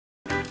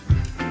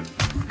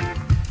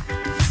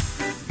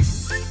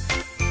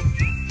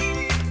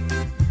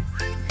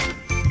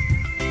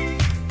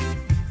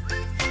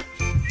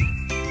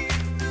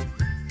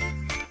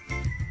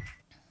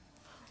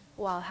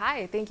Well,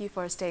 hi. Thank you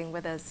for staying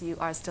with us. You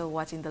are still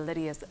watching the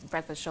Lydia's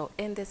Breakfast Show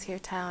in this here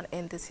town,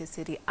 in this here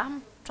city.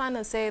 I'm trying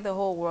to say the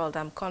whole world.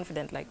 I'm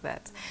confident like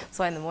that.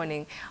 So in the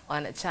morning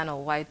on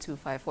channel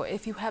Y254.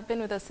 If you have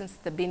been with us since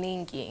the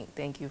beginning,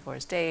 thank you for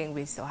staying.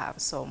 We still have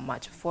so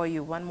much for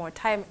you. One more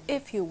time,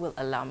 if you will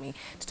allow me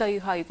to tell you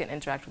how you can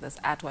interact with us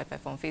at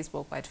Y254 on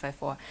Facebook,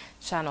 Y254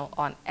 channel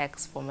on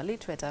X, formerly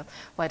Twitter,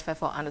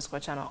 Y254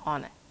 _ channel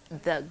on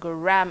the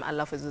gram,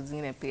 alafu hizo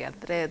zingine pia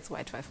threads,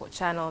 Y254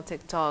 channel,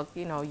 TikTok,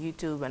 you know,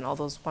 YouTube and all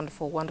those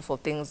wonderful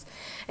things.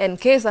 In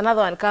case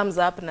another one comes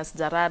up na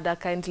sijarada,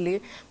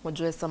 kindly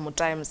mujue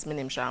sometimes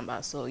mini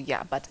mshamba. So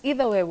yeah, but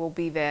either way we'll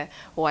be there,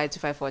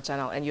 Y254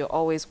 channel, and you're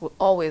always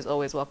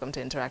welcome to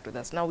interact with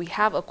us. Now we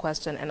have a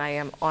question and I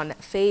am on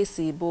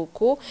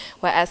Facebook.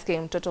 We're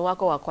asking, mtoto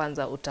wako wa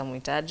kwanza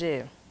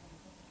utamuitaje?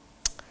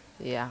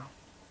 Yeah.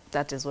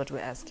 That is what we're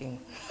asking.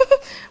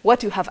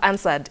 What you have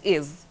answered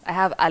is, I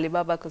have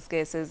Alibaba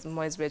Kuske says,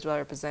 Moise Bridge well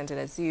represented.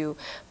 I see you.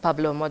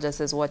 Pablo Moja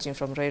says, watching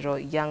from Rero,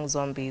 Young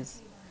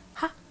Zombies.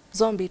 Ha!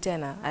 Zombie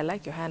Tena. I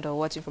like your handle.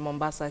 Watching from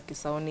Mombasa,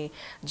 Kisauni.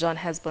 John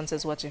Hesbon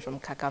says, watching from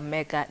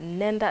Kakamega.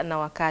 Nenda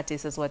Nawakati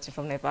says, watching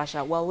from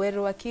Naivasha.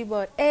 Waweru wa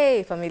keyboard.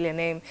 Hey, familiar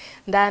name.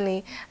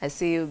 Ndani, I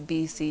see you.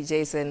 BC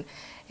Jason.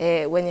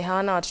 Wenye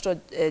hawana watoto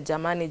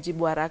jamani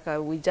jibu haraka.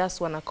 We just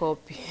wanna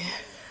copy.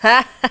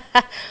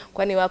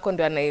 Kwani wako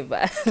ndo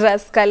anaiva.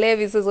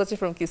 Raskalevi says watching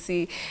from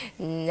Kisii.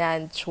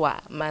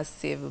 Nyanchwa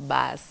Massive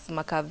Bass.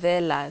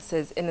 Makavela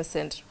says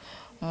Innocent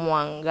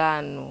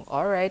Mwanganu.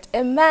 Alright.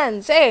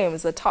 Eman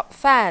James, a top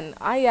fan.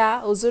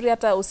 Aya, uzuri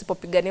hata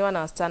usipopiganiwa na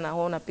wasichana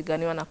huwa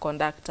unapiganiwa na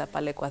conductor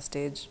pale kwa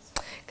stage.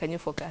 Can you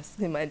focus,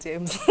 Eman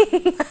James?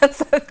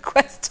 Answer the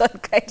question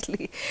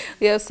kindly.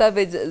 We have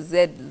Savage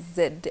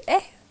ZZ.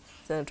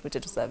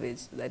 Tweeted to Savage.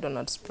 I don't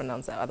know how to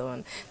pronounce that other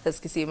one. That's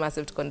Kisii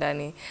Massive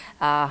Tukondani.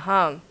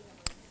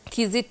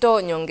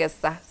 Kizito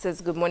Nyongesa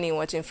says good morning,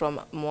 watching from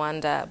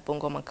Mwanda,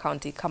 Bungoma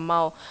County.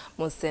 Kamau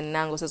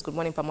Musenango says good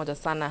morning pamoja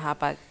sana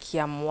hapa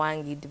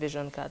Kiamwangi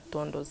Division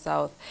Katondo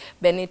South.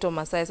 Benito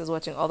Masai says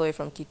watching all the way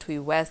from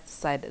Kitui West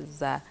side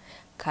za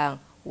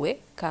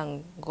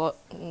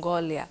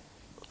Kangolia.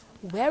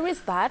 Where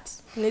is that?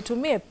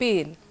 Nitumie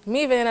pin.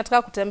 Me venye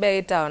nataka kutembea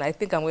hii town, I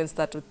think I'm going to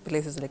start with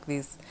places like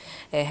this.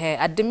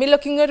 Adimilo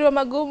Kingori wa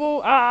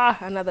Magumu.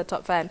 Another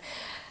top fan.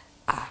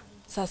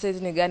 Sasa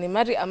hizi ni gani?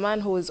 Marry a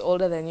man who is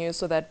older than you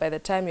so that by the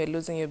time you're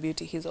losing your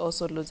beauty, he's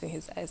also losing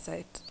his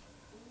eyesight.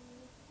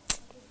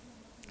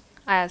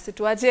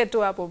 Situache tu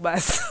hapo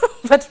basi.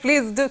 But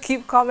please do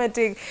keep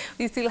commenting.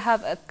 We still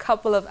have a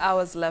couple of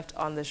hours left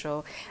on the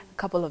show. A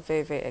couple of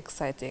very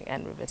exciting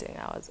and riveting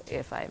hours,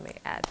 if I may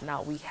add.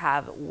 Now we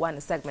have one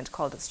segment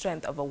called The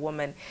Strength of a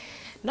Woman.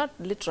 Not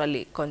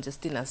literally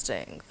Congestina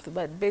strength,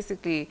 but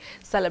basically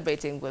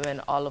celebrating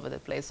women all over the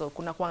place. So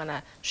kuna kuanga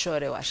na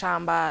shore wa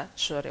shamba,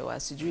 shore wa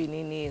sijui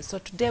nini. So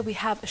today we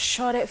have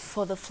shore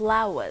for the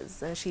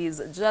flowers, and she's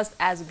just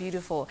as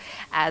beautiful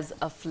as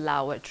a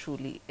flower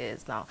truly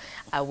is. Now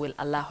I will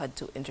allow her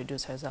to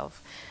introduce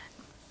herself.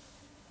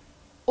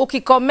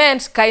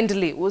 Comment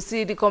kindly,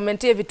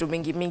 usicommentie vitu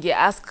mingi.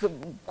 Ask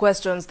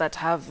questions that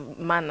have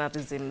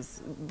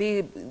mannerisms.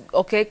 Be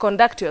okay,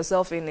 conduct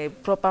yourself in a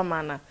proper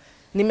manner.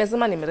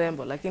 Nimesema ni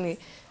mrembo, lakini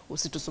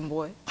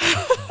usitusumbue.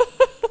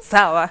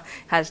 Sawa.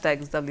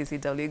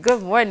 #WCW.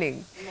 Good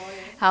morning. Good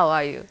morning. How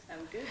are you?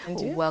 I'm good. And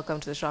you? Welcome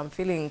to the show. I'm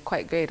feeling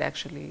quite great,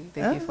 actually.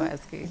 Thank you for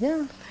asking.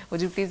 Yeah.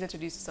 Would you please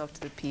introduce yourself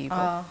to the people?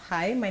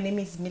 Hi, my name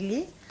is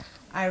Millie.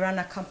 I run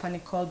a company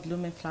called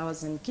Blooming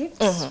Flowers and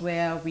Gifts,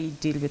 where we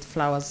deal with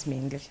flowers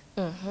mainly.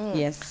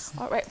 Yes.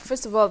 All right.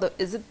 First of all,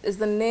 is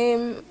the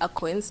name a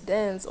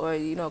coincidence, or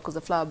you know, because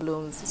the flower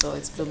blooms, so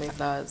it's Blooming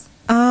Flowers?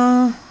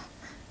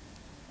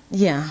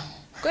 Yeah.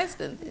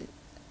 Coincidence.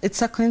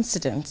 It's a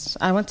coincidence.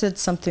 I wanted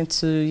something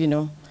to, you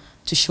know,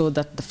 to show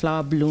that the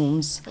flower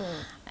blooms.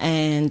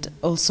 And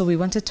also we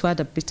wanted to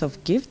add a bit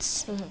of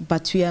gifts,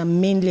 but we are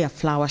mainly a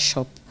flower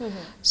shop.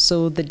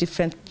 So the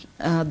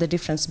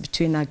difference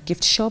between a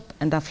gift shop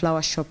and a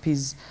flower shop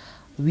is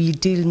we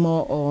deal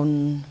more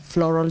on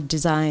floral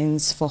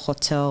designs for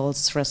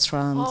hotels,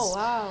 restaurants,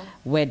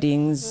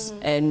 weddings,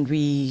 and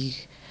we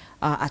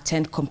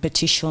attend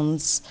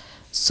competitions.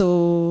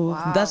 So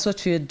that's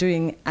what we are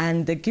doing,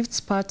 and the gifts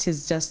part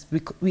is just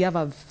we have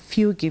a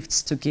few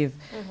gifts to give.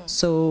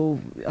 So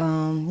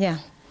yeah,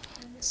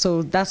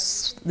 so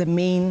that's the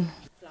main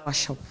flower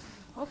shop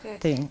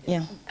thing.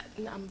 Yeah.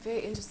 I'm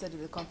very interested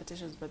in the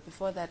competitions, but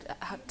before that,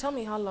 tell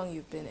me how long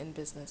you've been in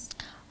business.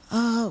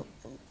 Well,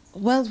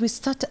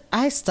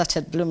 I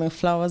started Blooming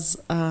Flowers.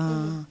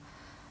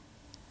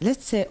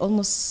 Let's say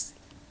almost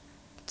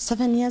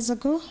 7 years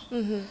ago.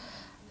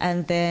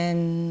 And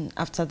then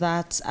after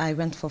that, I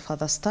went for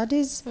further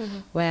studies,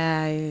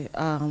 where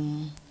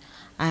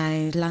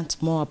I learned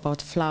more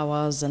about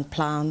flowers and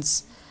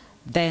plants.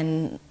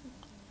 Then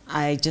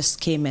I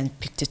just came and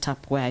picked it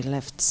up where I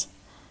left.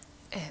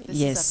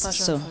 This is a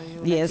passion for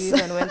you. Yes. Like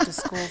you even went to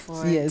school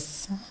for it.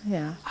 Yes.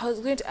 Yeah. I was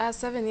going to ask,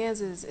 7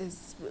 years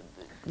is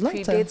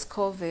Later. predates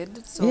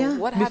COVID. So Yeah,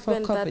 what before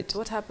happened? COVID.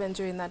 What happened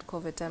during that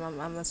COVID time?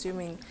 I'm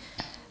assuming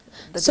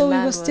So we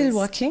were still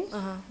working.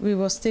 We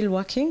were still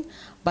working,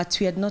 but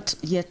we had not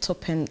yet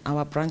opened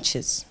our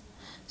branches.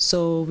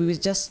 So we were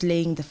just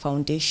laying the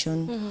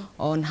foundation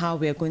on how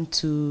we are going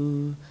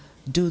to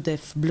do the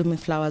Blooming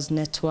Flowers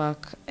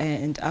network,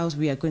 and how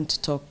we are going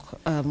to talk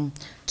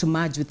to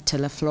merge with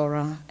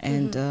Teleflora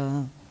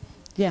and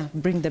yeah,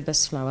 bring the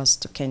best flowers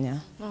to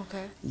Kenya.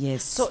 Okay.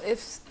 Yes. So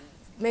if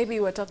maybe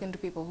we're talking to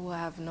people who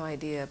have no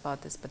idea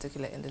about this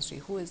particular industry,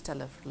 who is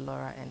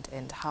Teleflora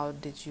and how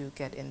did you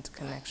get into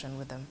connection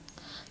with them?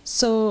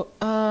 So,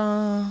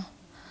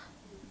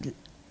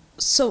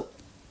 so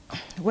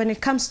when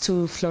it comes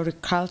to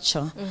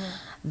floriculture,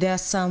 there are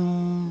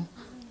some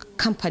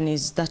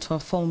companies that were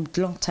formed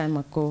long time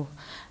ago,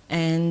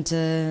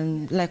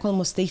 and like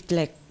almost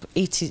 80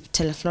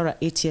 Teleflora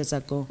 8 years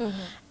ago,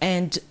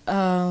 and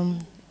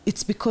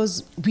it's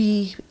because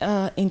we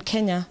in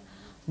Kenya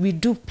we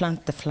do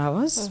plant the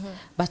flowers,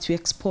 but we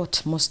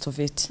export most of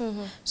it.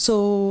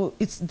 So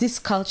it's this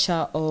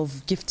culture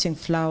of gifting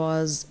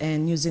flowers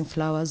and using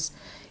flowers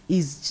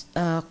is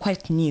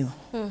quite new.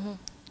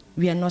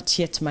 We are not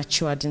yet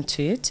matured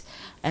into it,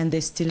 and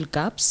there's still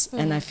gaps,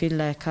 and I feel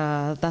like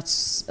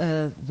that's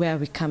where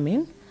we come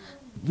in.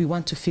 We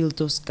want to fill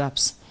those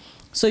gaps.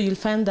 So you'll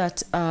find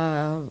that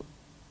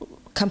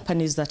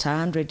companies that are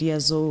 100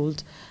 years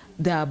old,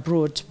 they're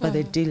abroad, but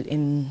they deal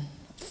in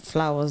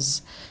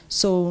flowers.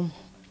 So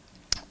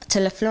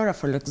Teleflora,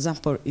 for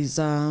example, is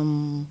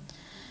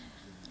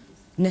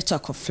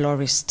network of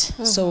florists.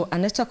 So a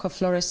network of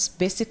florists,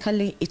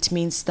 basically it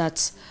means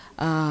that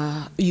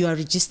you are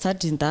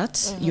registered in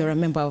that, you're a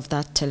member of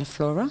that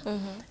Teleflora,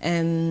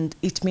 and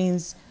it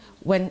means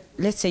when,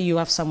 let's say you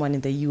have someone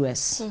in the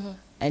US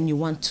and you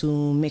want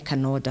to make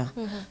an order.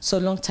 So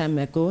a long time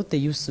ago, they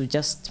used to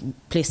just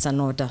place an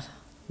order.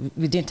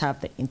 We didn't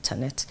have the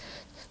internet.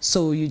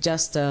 So you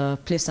just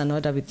place an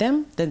order with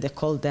them, then they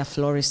call their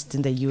florist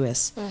in the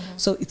US.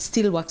 So it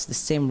still works the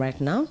same right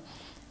now.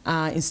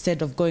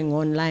 Instead of going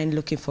online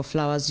looking for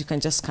flowers, you can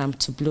just come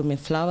to Blooming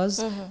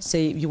Flowers,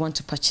 say you want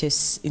to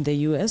purchase in the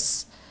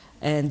US,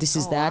 and this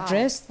is the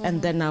address,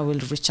 and then I will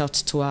reach out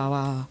to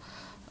our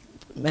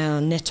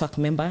network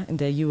member in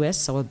the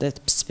US or the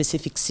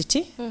specific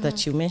city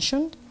that you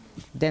mentioned.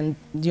 Then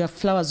your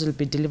flowers will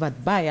be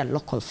delivered by a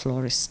local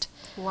florist.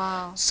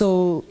 Wow.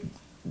 So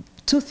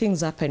two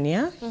things happen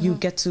here. You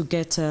get to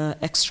get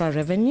extra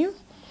revenue,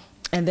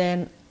 and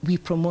then we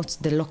promote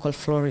the local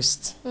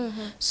florists.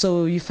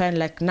 So you find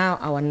like now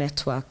our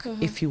network,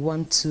 if you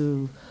want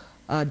to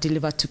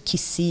deliver to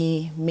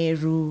Kisii,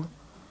 Meru,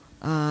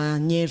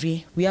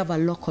 Nyeri, we have a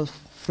local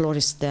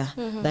florist there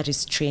that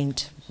is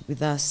trained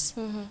with us.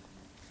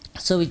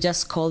 So we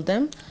just call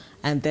them,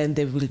 and then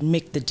they will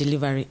make the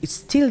delivery. It's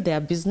still their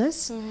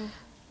business,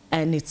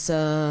 and it's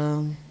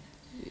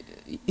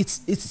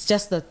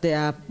just that they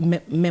are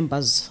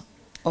members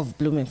of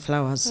Blooming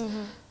Flowers.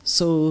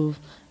 So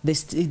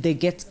they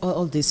get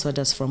all these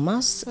orders from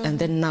us, and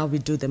then now we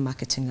do the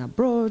marketing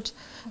abroad,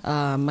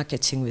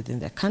 marketing within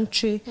the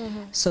country,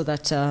 so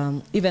that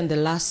even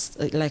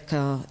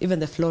the even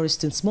the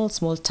florists in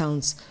small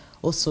towns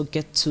also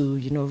get to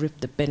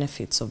reap the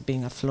benefits of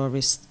being a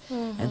florist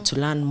and to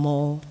learn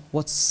more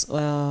what's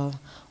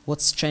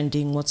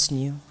trending, what's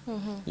new.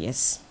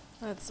 Yes.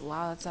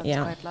 Wow, that sounds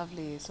quite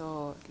lovely.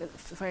 So,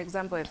 for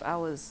example, if I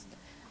was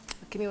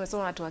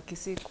wasoma watu wa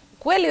Kisii,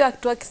 kweli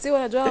watu wa Kisii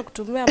wanajua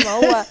kutumia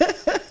maua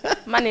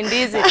mani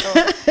ndizi tu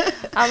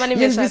ama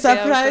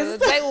nimeshasema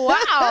like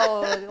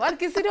wow, watu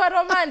Kisii wa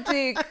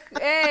romantic.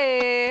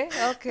 Hey,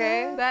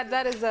 okay,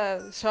 that is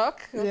a shock.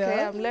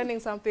 Okay, I'm learning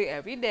something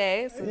every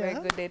day, so very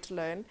good day to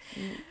learn.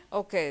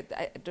 Okay,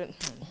 I don't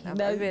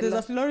there's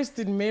a florist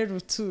in Meru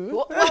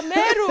too.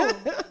 Meru.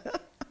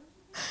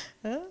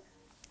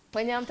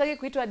 Wenye amtaki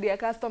kuitwa dear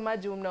customer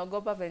juu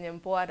mnaogopa venye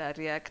mpoa na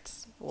react.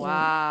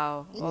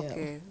 Wow.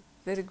 Okay.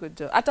 Very good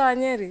job. Hata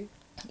Wanyeri?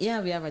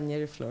 Yeah, we have a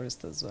Nyeri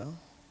florist as well.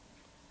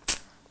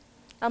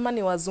 Ama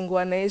ni wazungu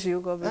wanaishi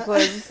huko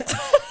because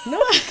no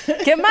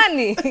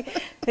Kemani.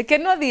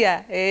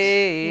 Kenodia.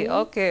 Hey,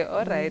 okay.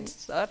 All right.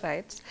 All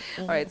right.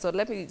 All right. So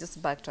let me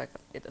just backtrack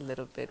it a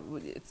little bit.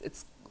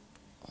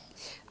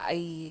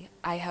 I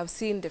have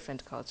seen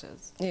different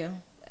cultures. Yeah.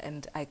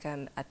 And I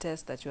can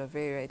attest that you are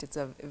very right. It's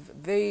a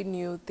very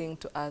new thing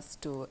to us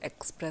to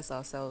express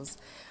ourselves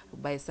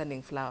by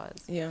sending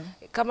flowers. Yeah.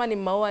 Kama ni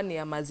maua ni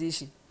ya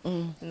mazishi.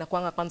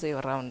 Inakuanga kwanza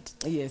hiyo round.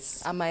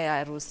 Yes. Ama ya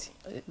harusi.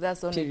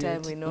 That's the only time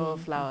we know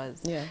flowers.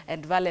 Yeah.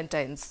 And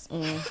Valentine's.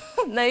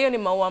 Na hiyo ni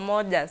maua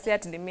moja, si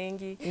ati ni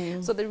mingi.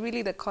 So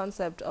really the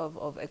concept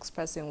of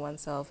expressing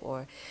oneself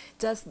or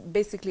just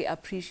basically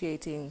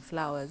appreciating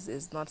flowers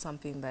is not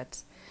something that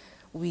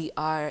we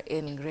are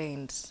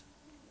ingrained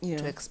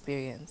to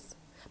experience.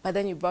 But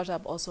then you brought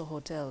up also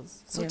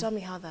hotels. So tell me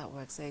how that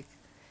works. Like,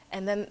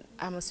 and then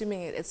I'm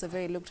assuming it's a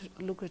very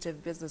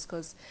lucrative business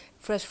because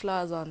fresh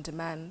flowers are on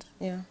demand.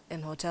 Yeah.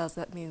 In hotels,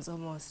 that means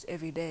almost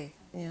every day.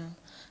 Yeah.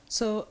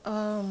 So,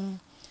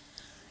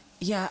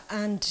 yeah,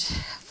 and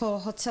for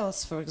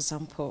hotels, for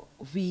example,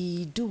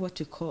 we do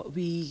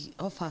we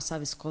offer a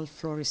service called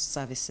florist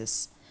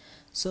services.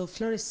 So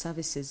florist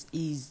services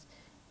is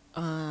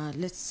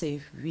let's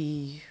say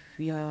we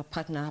are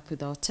partner up with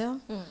the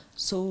hotel,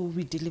 so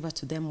we deliver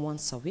to them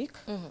once a week.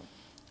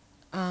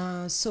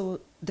 So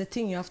the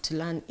thing you have to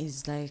learn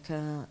is like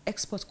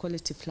export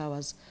quality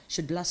flowers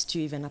should last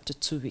you even up to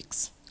 2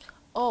 weeks.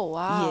 Oh,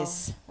 wow.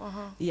 Yes.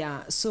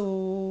 Yeah,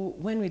 so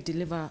when we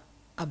deliver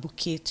a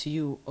bouquet to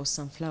you or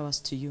some flowers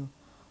to you,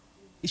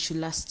 it should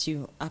last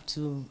you up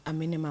to a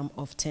minimum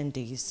of 10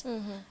 days.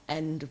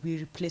 And we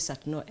replace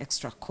at no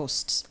extra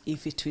cost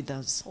if it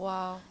withers.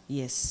 Wow.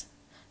 Yes,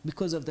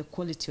 because of the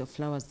quality of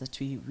flowers that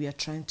we are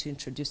trying to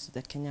introduce to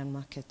the Kenyan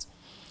market.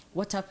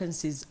 What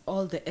happens is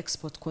all the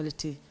export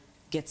quality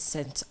gets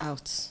sent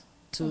out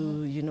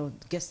to, you know,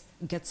 gets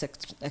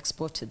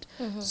exported.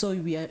 So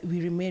we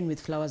remain with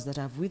flowers that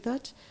have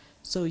withered.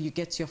 So you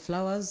get your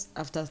flowers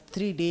after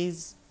 3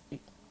 days,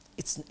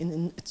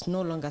 it's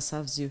no longer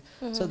serves you.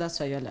 So that's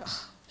why you're like,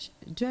 oh,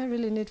 do I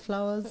really need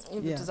flowers?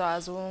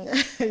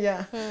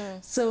 Yeah.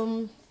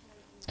 So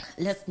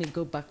let me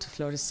go back to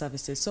florist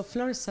services. So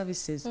florist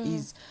services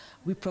is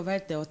we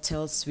provide the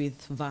hotels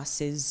with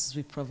vases,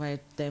 we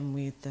provide them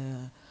with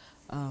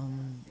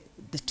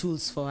the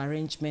tools for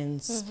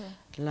arrangements,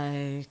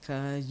 like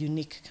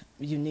unique.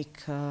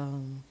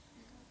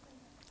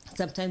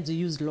 Sometimes we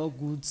use law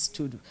goods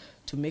to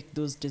make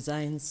those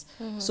designs.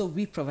 So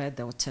we provide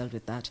the hotel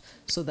with that,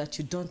 so that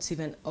you don't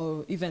even,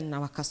 or even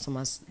our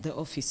customers, the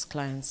office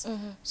clients,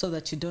 so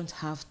that you don't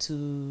have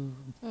to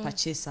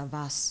purchase a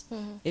vase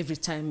every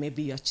time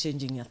maybe you're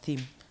changing your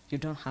theme. You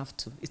don't have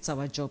to. It's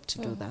our job to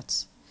do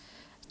that,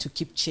 to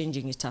keep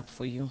changing it up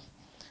for you.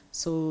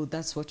 So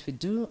that's what we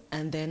do.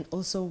 And then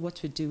also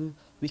what we do,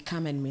 we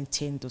come and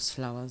maintain those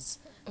flowers.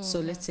 So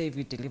let's say if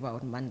we deliver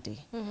on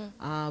Monday,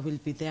 we'll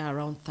be there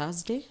around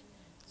Thursday.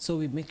 So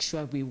we make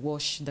sure we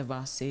wash the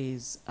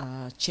vases,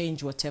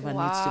 change whatever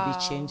needs to be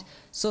changed,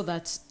 so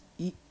that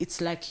it's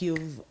like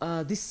you've,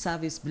 this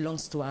service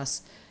belongs to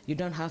us. You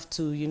don't have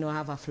to, you know,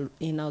 have a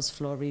in-house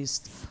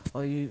florist,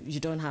 or you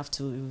don't have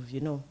to, you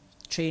know,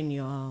 train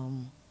your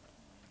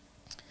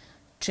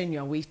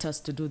waiters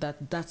to do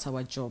that. That's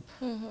our job.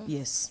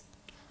 Yes.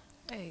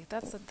 Hey,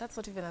 that's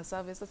not even a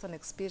service, that's an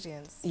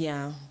experience.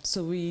 Yeah,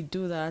 so we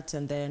do that,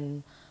 and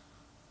then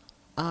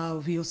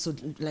we also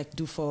like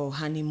do for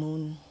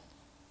honeymoon,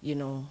 you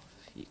know,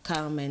 you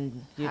come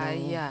and, you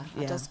know.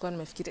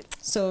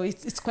 So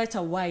it's quite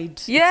a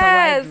wide,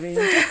 yes. It's a wide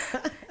range.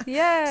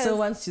 Yes. So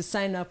once you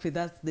sign up with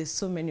us, there's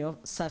so many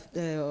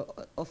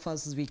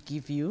offers we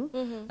give you,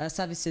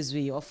 services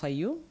we offer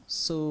you.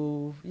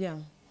 So yeah.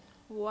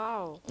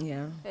 Wow.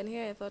 Yeah. And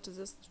here I thought it's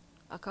just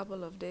a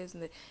couple of days,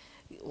 and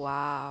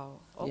wow.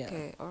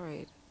 Okay. Yeah. All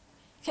right.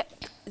 Yeah.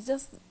 It's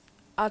just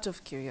out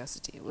of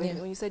curiosity,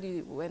 when you said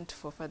you went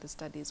for further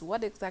studies,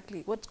 what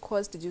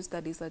course did you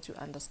study so that you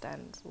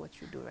understand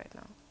what you do right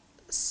now?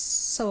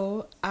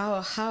 So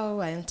how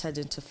I entered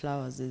into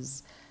flowers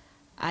is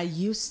I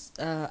used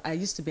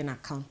to be an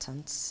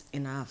accountant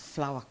in a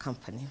flower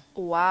company.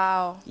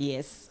 Wow.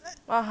 Yes.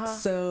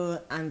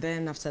 So, and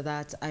then after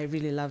that, I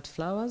really loved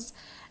flowers,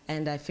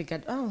 and I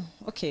figured, oh,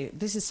 okay,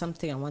 this is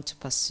something I want to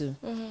pursue.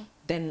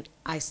 Then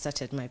I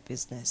started my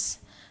business.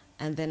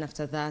 And then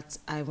after that,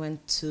 I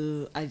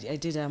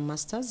did a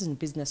master's in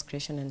business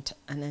creation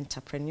and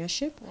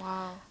entrepreneurship.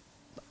 Wow.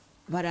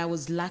 But I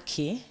was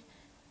lucky,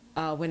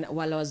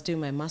 while I was doing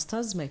my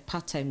master's, my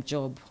part-time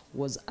job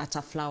was at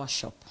a flower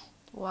shop.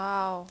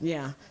 Wow.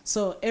 Yeah.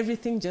 So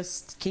everything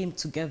just came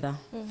together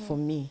for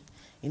me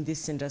in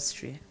this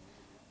industry.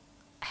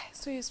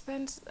 So you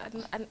spent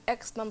an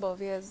X number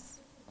of years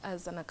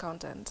as an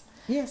accountant.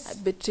 Yes.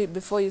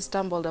 Before you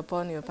stumbled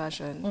upon your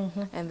passion,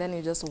 and then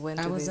you just went.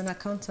 I was an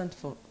accountant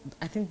for,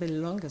 I think, the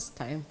longest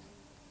time.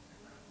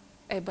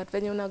 Hey, but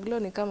when you're glow,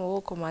 ni kama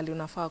woko mali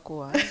unafaa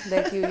kuwa.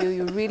 Like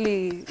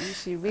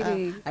she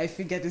really. I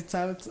figured it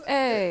out.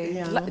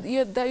 Hey,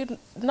 there are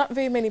not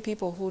very many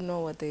people who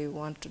know what they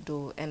want to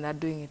do and are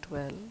doing it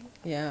well.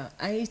 Yeah,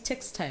 it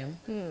takes time.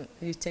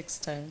 It takes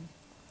time.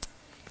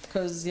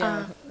 Because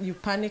you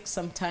panic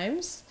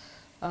sometimes.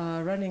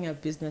 Running a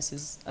business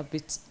is a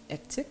bit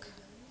hectic,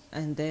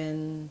 and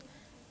then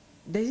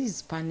there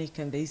is panic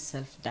and there is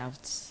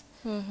self-doubt,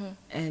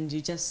 and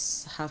you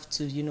just have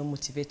to, you know,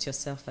 motivate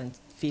yourself and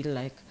feel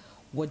like,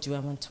 what do I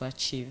want to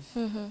achieve?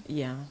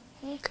 Yeah.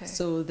 Okay.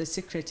 So the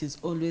secret is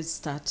always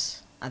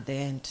start at the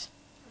end.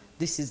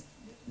 This is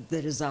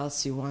the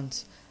results you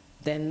want.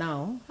 Then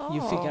now you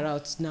figure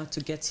out, now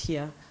to get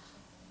here,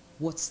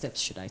 what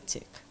steps should I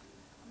take?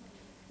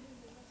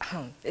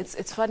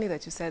 It's funny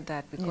that you said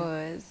that,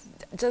 because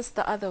just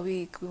the other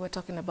week we were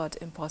talking about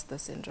imposter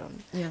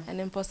syndrome. And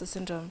imposter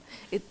syndrome,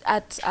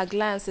 at a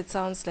glance it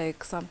sounds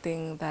like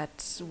something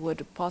that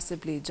would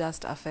possibly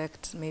just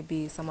affect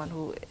maybe someone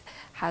who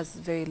has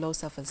very low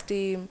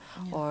self-esteem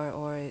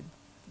or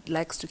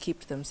likes to keep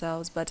to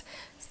themselves. But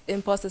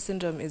imposter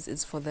syndrome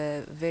is for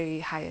the very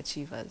high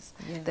achievers.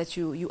 Yes. That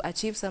you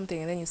achieve something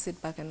and then you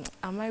sit back and,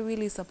 am I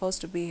really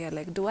supposed to be here?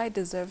 Like, do I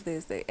deserve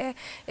this?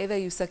 Either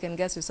you second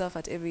guess yourself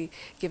at every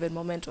given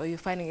moment, or you're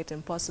finding it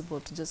impossible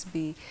to just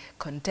be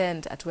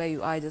content at where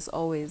you are, just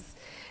always.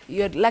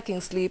 You're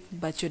lacking sleep,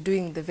 but you're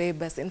doing the very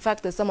best. In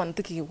fact, there's someone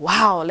thinking,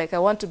 wow, like I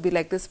want to be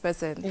like this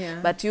person,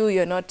 but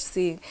you're not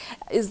seeing.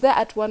 Is there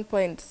at one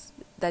point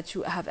that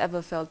you have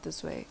ever felt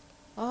this way?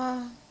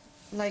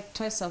 Like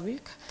twice a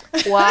week.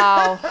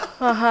 Wow.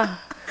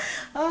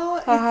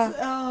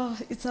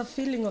 It's a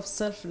feeling of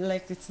self,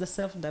 like it's the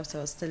self-doubt I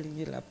was telling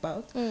you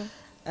about.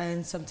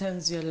 And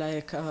sometimes you're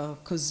like,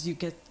 because you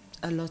get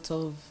a lot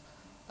of,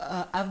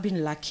 I've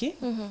been lucky,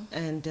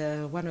 and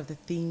one of the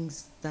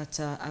things that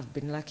I've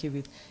been lucky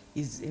with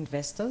is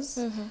investors.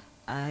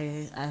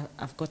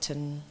 I've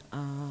gotten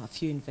a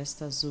few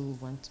investors who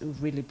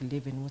really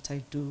believe in what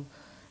I do,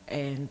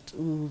 and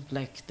who,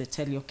 like, they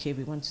tell you, okay,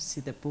 we want to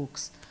see the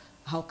books.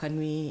 How can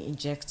we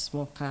inject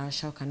more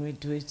cash? How can we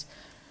do it?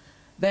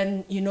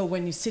 Then, you know,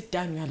 when you sit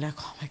down, you're like,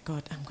 oh my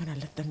God, I'm going to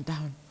let them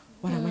down.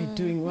 What am I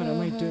doing? What am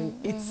I doing?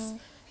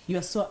 You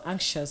are so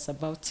anxious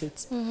about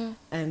it.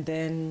 And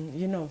then,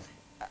 you know,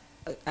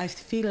 I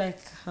feel like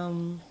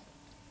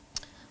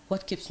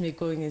what keeps me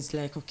going is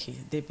like, okay,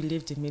 they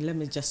believed in me, let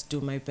me just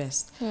do my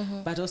best.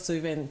 But also,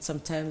 even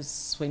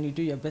sometimes when you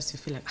do your best, you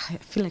feel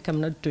like I'm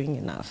not doing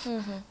enough.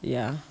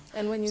 Yeah.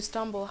 And when you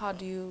stumble, how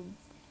do you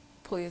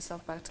pull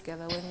yourself back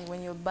together?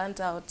 When you're burnt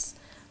out,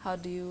 how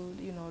do you,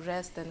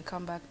 rest and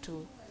come back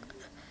to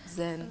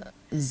zen?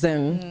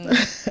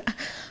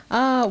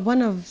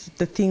 One of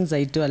the things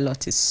I do a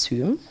lot is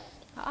swim.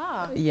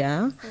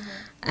 Yeah.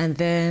 And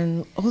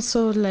then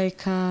also,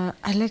 like, I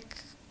like,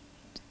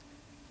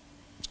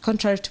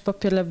 contrary to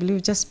popular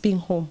belief, just being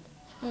home.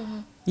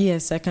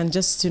 Yes, I can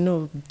just,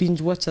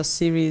 binge watch a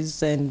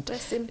series and...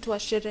 Just into a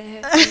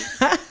sherehe.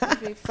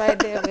 Every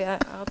Friday we are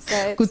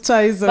outside.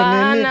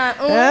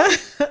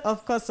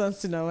 Of course,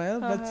 once in a while,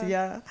 but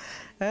yeah.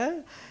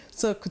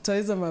 So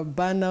kutoiza ma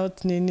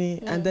burnout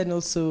nini, and then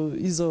also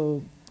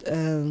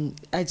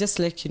I just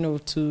like,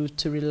 to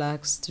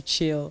relax, to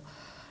chill,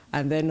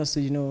 and then also,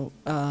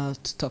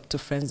 to talk to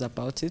friends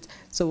about it.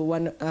 So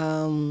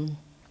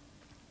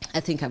I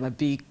think I'm a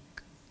big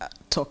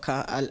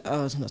talker,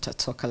 not a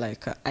talker,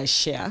 like I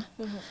share,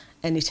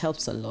 and it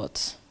helps a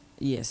lot.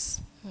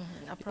 Yes.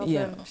 A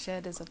problem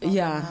shared is a problem.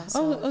 Yeah.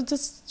 Or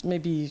just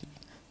maybe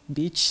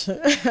beach,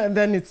 and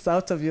then it's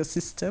out of your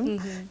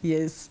system.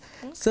 Yes.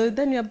 Okay. So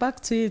then you're back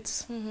to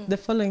it the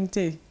following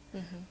day,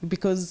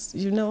 because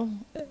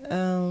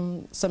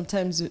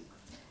sometimes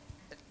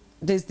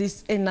there's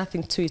this ain't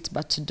nothing to it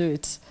but to do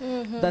it.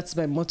 That's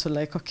my motto.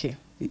 Like, okay,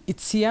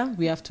 it's here,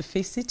 we have to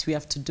face it, we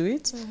have to do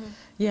it.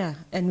 Yeah,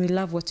 and we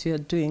love what we are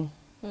doing.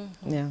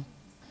 Yeah.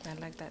 I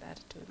like that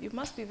attitude. You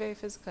must be very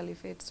physically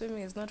fit.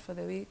 Swimming is not for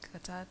the weak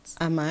at heart.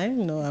 Am I?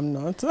 No, I'm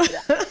not.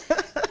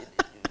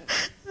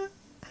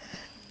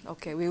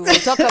 Okay, we will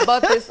talk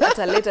about this at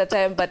a later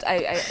time, but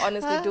I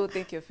honestly do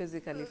think you're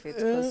physically fit,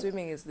 because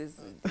swimming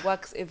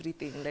works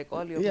everything, like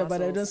all your muscles.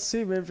 But I don't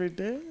swim every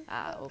day.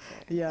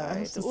 Okay. Yeah.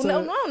 Right.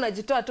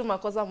 Unajitoa tu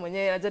makosa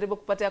mwenyewe, najaribu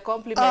kupatia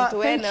compliment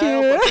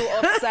wewe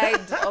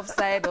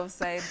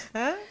offside.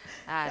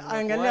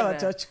 Angalia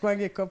watu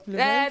wachukwange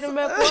compliments.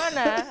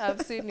 Nimekuona.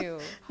 I've seen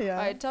you. Yeah.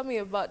 All right, tell me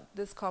about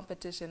this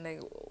competition.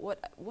 Like,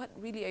 what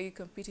really are you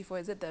competing for?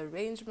 Is it the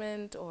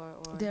arrangement or?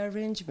 The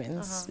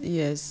arrangements,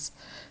 yes.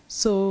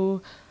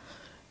 So,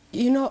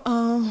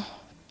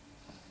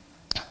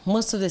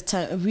 most of the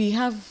time we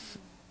have,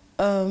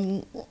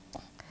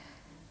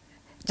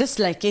 just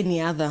like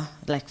any other,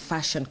 like,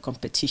 fashion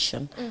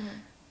competition,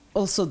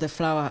 also the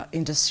flower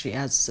industry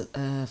has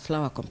a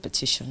flower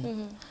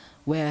competition,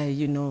 where,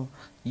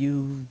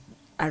 you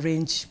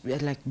arrange,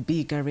 like,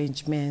 big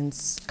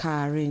arrangements,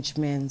 car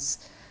arrangements,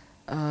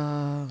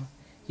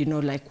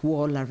 like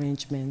wall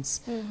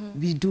arrangements.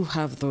 We do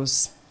have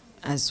those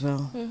as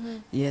well.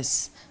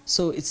 Yes.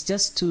 So it's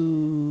just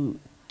to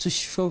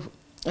show,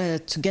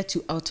 to get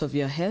you out of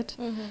your head,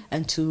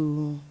 and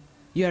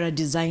you're a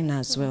designer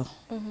as well.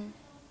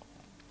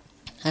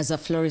 As a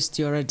florist,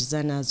 you're a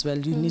designer as well.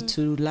 You need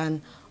to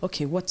learn,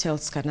 okay, what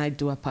else can I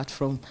do apart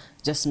from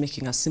just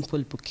making a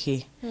simple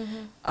bouquet?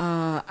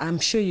 I'm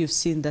sure you've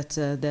seen that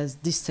there's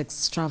these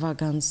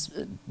extravagant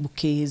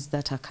bouquets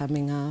that are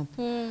coming up.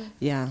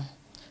 Yeah.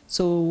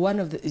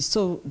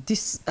 So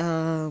these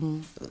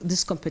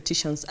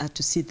competitions are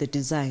to see the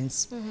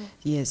designs.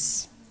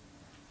 Yes.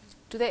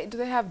 Do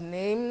they have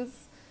names,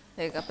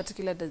 like a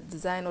particular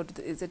design, or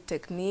is it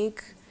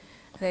technique?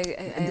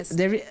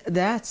 There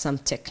are some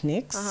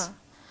techniques,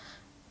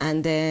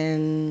 and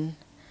then,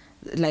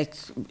 like,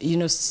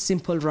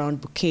 simple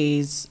round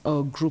bouquets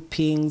or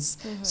groupings.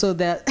 So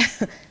there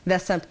are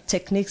some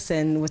techniques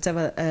and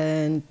whatever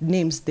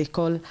names they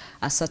call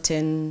a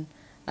certain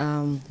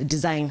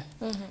design,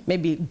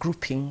 maybe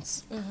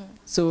groupings.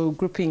 So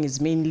grouping is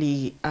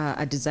mainly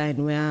a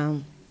design where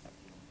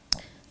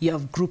you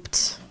have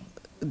grouped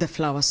the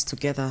flowers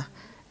together,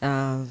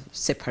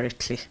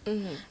 separately.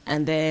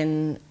 And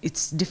then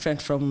it's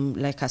different from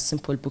like a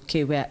simple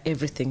bouquet where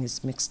everything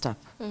is mixed up.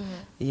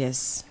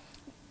 Yes.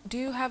 Do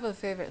you have a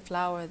favorite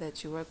flower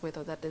that you work with,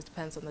 or that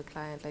depends on the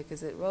client? Like,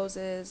 is it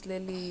roses,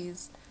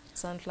 lilies,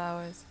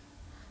 sunflowers?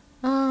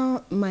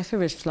 My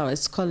favorite flower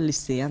is called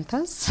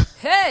Lysianthus.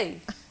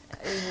 Hey!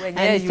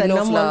 When you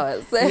know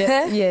flowers.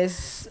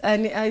 Yes,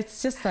 and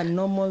it's just a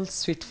normal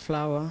sweet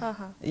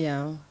flower.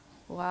 Yeah.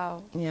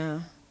 Wow.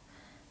 Yeah.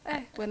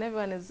 Hey, when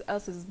everyone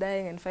else is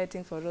dying and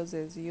fighting for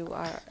roses, you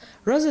are...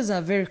 Roses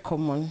are very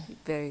common.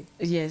 Very.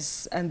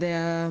 Yes, and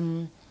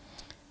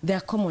they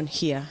are common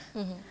here.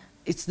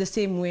 It's the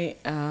same way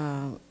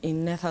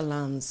in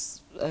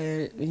Netherlands,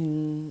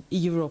 in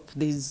Europe,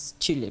 there's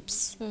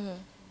tulips.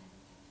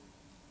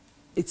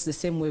 It's the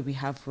same way we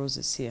have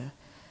roses here.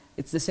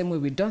 It's the same way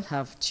we don't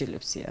have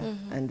tulips here.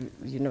 And,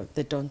 you know,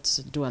 they don't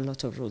do a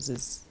lot of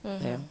roses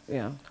there.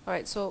 Yeah. All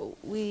right, so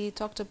we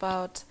talked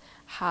about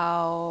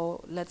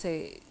how, let's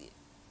say,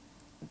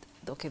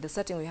 okay, the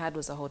setting we had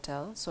was a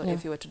hotel. So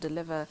if you were to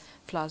deliver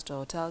flowers to a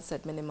hotel, it's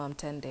at minimum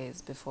 10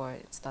 days before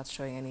it starts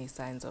showing any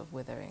signs of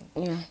withering.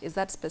 Is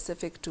that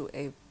specific to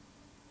a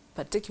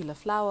particular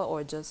flower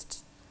or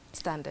just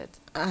standard?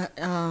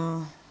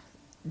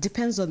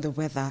 Depends on the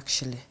weather,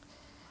 actually.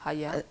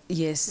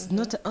 Yes,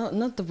 not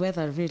the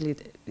weather really,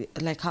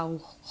 like how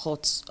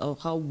hot or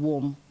how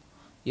warm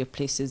your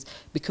place is,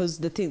 because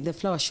the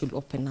flower should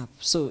open up.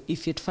 So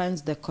if it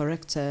finds the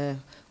correct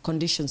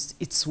conditions,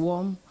 it's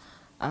warm,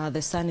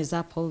 the sun is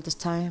up all the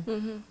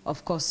time.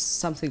 Of course,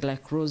 something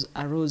like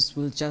a rose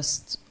will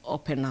just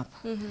open up.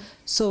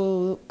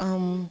 So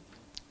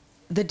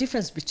the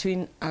difference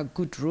between a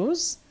good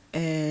rose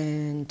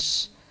and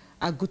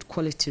a good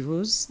quality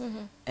rose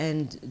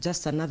and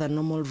just another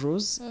normal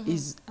rose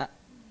is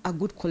a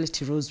good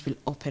quality rose will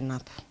open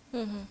up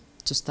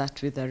to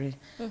start withering.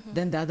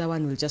 Then the other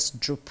one will just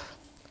droop.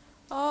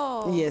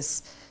 Oh.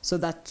 Yes, so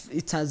that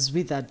it has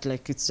withered,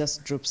 like it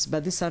just droops.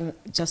 But this one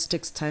just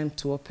takes time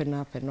to open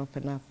up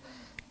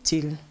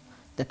till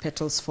the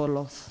petals fall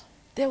off.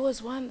 There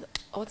was one,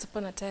 once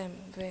upon a time,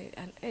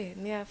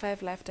 near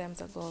 5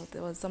 lifetimes ago,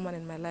 there was someone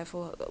in my life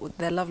who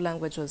their love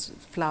language was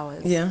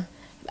flowers. Yeah.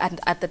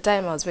 And at the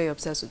time, I was very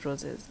obsessed with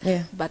roses.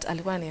 Yeah. But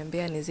alikuwa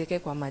niambia nizieke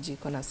kwa maji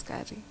iko na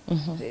sukari.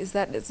 Is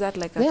that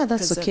like a... Yeah,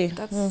 that's okay.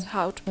 That's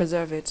how to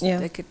preserve it. Yeah.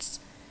 Like it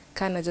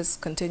kind of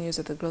just continues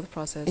with the growth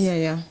process. Yeah,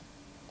 yeah.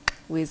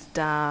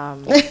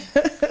 Wisdom.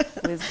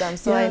 Wisdom.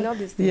 So I know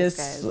these things,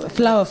 guys. Yes,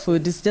 flower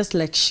food is just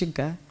like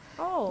sugar.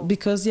 Oh.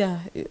 Because,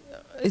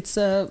 it's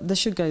the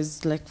sugar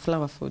is like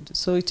flower food.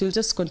 So it will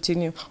just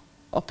continue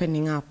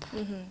opening up.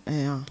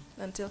 Yeah.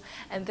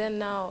 And then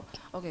now,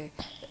 okay,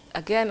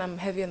 again, I'm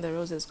heavy on the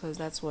roses because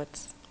that's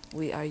what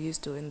we are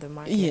used to in the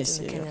market, in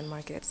the Kenyan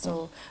market.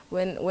 So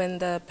when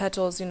the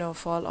petals, you know,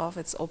 fall off,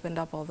 it's opened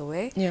up all the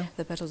way. Yeah.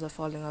 The petals are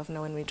falling off.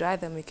 Now, when we dry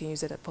them, we can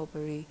use it at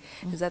potpourri.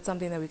 Is that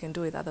something that we can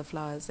do with other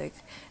flowers? Like,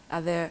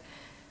 are there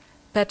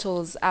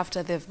petals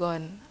after they've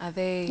gone? Are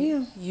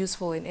they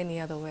useful in any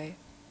other way?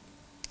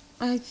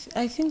 I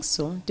think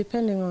so,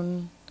 depending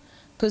on,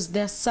 because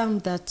there are some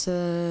that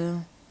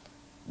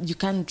you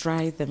can't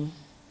dry them.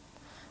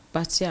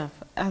 But yeah,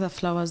 other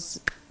flowers,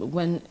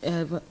 when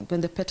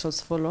the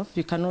petals fall off,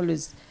 you can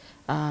always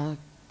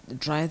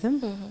dry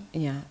them,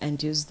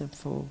 and use them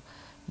for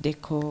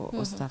deco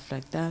or stuff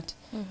like that.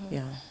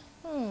 Yeah.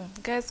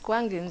 Guys,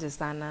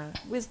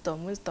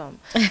 wisdom.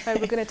 Right,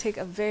 we're going to take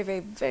a very, very,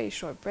 very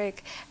short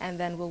break, and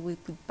then we'll be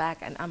back.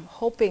 And I'm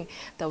hoping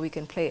that we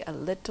can play a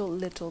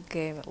little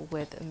game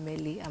with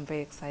Millie. I'm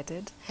very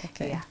excited.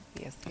 Okay. Yeah.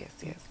 Yes.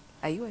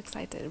 Are you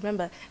excited?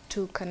 Remember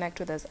to connect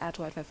with us at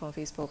Y254 on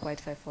Facebook,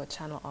 Y254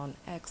 channel on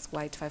X,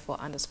 Y254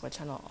 _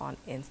 channel on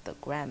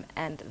Instagram,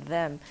 and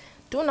them.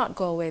 Do not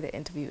go away. The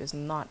interview is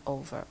not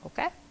over,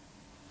 okay?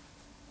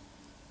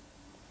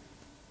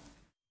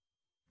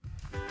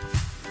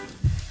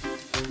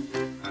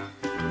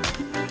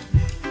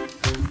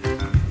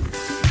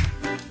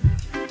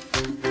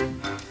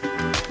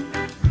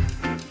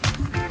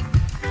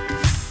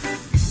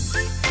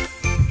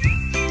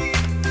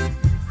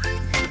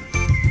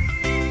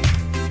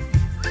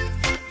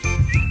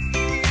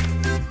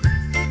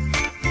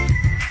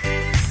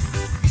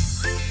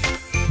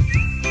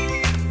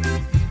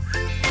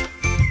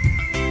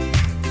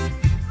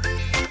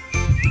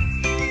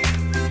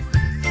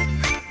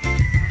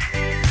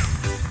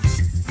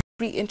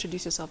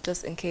 Reintroduce yourself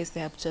just in case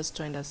they have just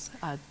joined us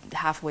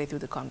halfway through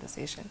the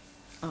conversation.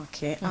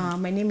 Okay,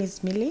 my name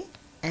is Millie,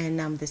 and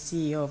I'm the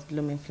CEO of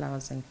Blooming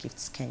Flowers and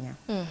Gifts Kenya.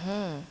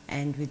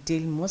 And we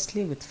deal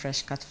mostly with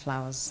fresh cut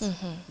flowers.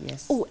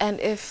 Yes. Oh, and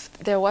if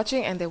they're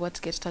watching and they want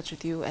to get in touch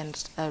with you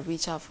and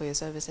reach out for your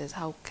services,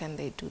 how can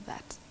they do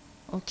that?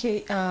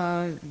 Okay,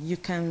 you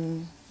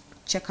can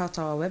check out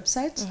our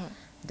website,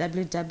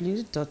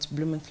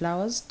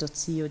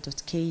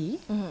 www.bloomingflowers.co.ke.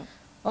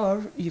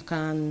 Or you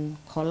can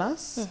call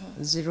us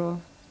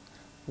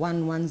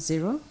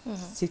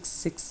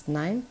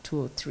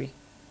 0110-669-203.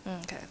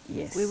 Okay.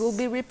 Yes. We will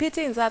be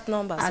repeating that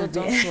number, so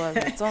don't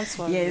worry. Don't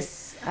worry.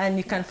 Yes, and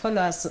you can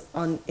follow us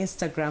on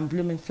Instagram,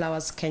 Blooming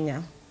Flowers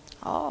Kenya.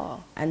 Oh.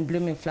 And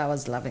blooming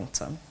flowers,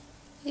 Lavington.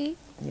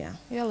 Yeah.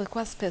 You're like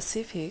quite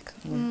specific.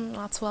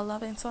 Watu wa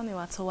Lavington ni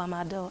watu wa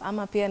Mado.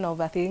 Ama pia na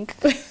overthink.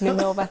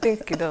 Nime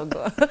overthink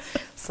kidogo.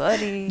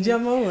 Sorry.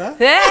 Jamoa.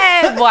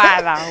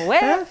 Bwana,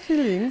 we.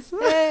 Feelings.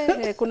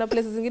 Kuna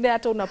places zingine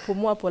hata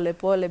unapumua pole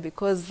pole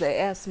because the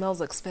air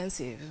smells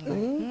expensive.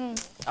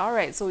 All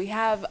right, so we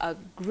have a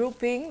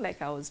grouping,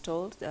 like I was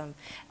told,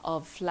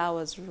 of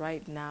flowers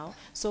right now.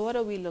 So what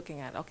are we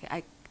looking at? Okay,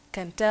 I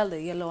can tell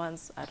the yellow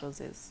ones are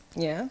roses.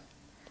 Yeah.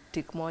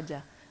 Tick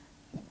moja.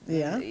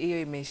 Yeah.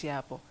 Iyo imeshi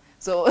hapo.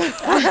 So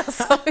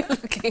that's what we're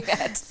looking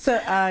at. So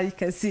you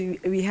can see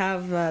we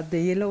have the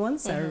yellow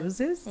ones are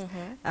roses.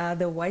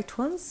 The white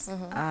ones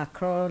are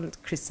called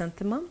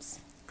chrysanthemums.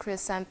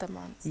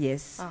 Chrysanthemums.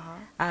 Yes.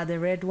 The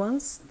red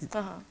ones,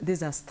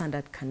 these are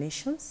standard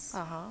carnations.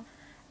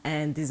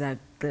 And these are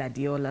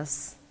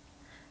gladiolas.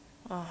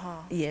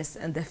 Yes,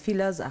 and the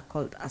fillers are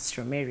called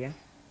astromeria.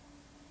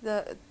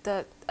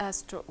 The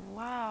astro.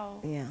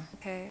 Wow. Yeah.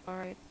 Okay. All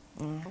right.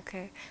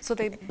 Okay. So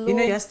they bloom. You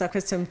know, you asked the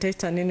question,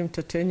 mtaita nini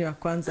mtoto wenu wa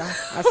kwanza?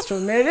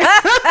 Astromeria.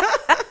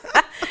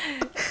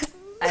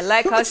 I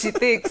like how she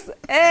thinks.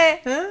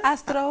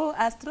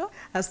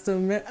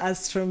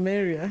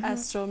 Astromeria.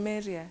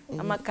 Astromeria.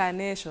 Ama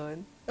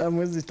carnation.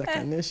 Amwezita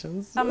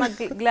carnations. Ama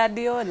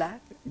gladiola.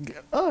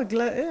 Oh,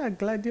 yeah,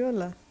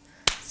 gladiola.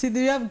 See, do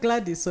you have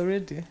Gladys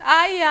already?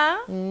 Yeah.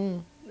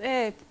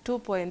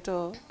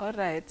 2.0. All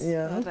right.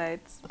 Yeah. All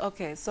right.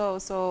 Okay.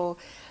 So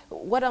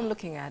what I'm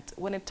looking at,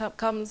 when it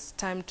comes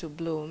time to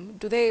bloom,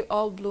 do they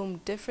all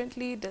bloom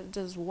differently?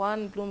 Does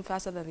one bloom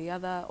faster than the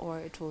other, or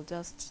it will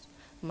just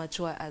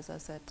mature, as I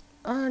said?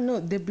 No,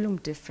 they bloom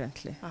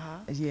differently.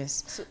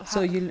 Yes.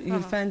 So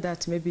you'll find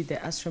that maybe the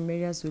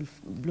astromerias will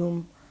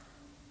bloom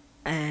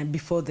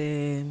before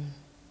the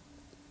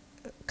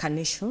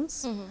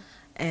carnations.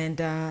 And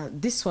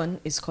this one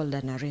is called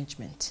an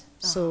arrangement.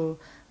 So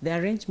the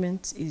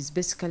arrangement is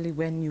basically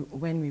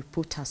when we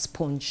put a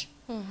sponge,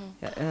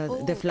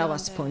 the flower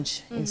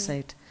sponge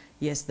inside.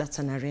 Yes, that's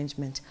an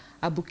arrangement.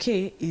 A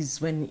bouquet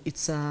is when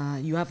it's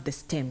you have the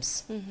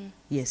stems.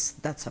 Yes,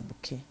 that's a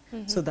bouquet.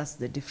 So that's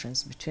the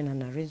difference between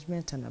an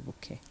arrangement and a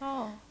bouquet.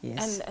 Oh,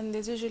 yes. And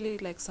there's usually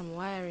like some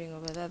wiring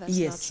over there. That's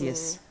yes,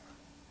 yes,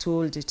 to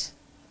hold it.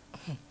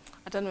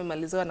 I don't know my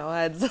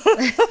words.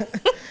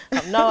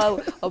 I'm now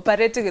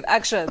operating with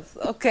actions.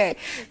 Okay.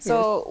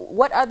 So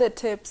what are the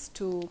tips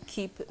to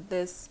keep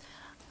this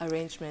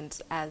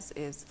arrangement as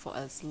is for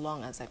as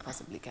long as I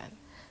possibly can?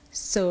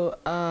 So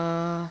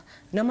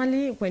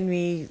normally when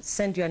we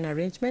send you an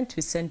arrangement,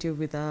 we send you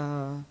with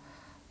a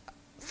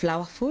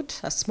flower food,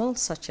 a small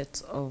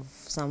sachet of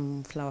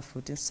some flower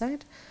food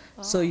inside.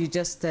 So you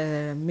just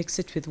mix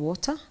it with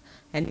water,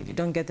 and if you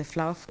don't get the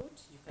flower food,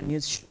 you can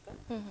use sugar.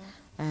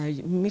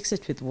 You mix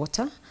it with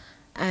water,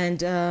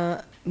 and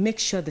make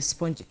sure the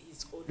sponge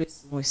is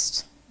always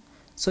moist.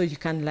 So you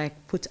can like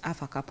put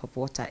half a cup of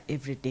water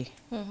every day.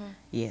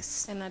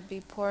 Yes. And I'd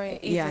be pouring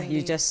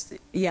evenly.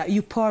 Yeah,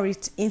 you pour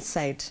it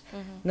inside,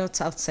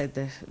 not outside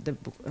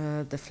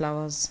the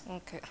flowers.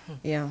 Okay.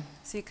 Yeah.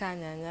 Yes.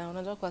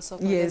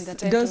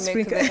 Don't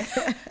sprinkle.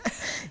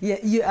 Yeah.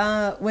 You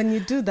when you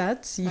do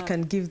that, you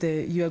can give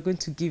you are going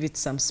to give it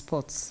some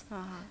spots.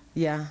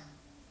 Yeah.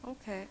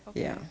 Okay,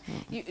 okay. Yeah.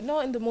 You know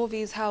in the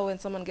movies how when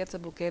someone gets a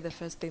bouquet, the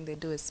first thing they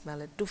do is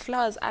smell it. Do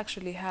flowers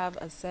actually have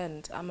a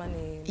scent?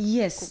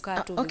 Yes.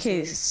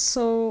 Okay,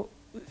 so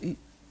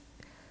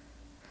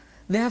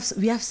we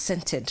have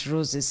scented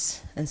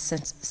roses and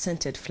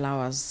scented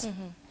flowers.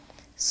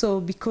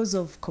 So because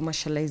of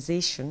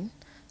commercialization,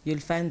 you'll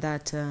find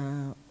that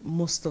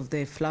most of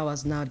the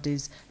flowers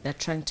nowadays, they're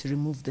trying to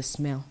remove the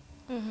smell.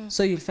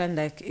 So you'll find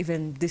like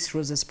even these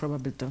roses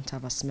probably don't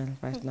have a smell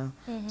right now.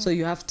 So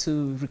you have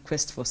to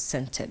request for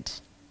scented.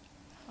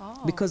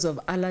 Because of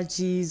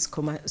allergies,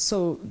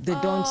 so they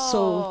don't.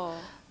 So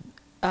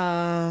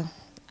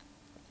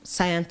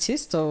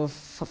scientists or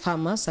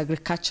farmers,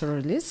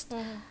 agriculturalists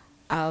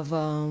have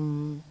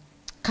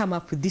come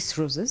up with these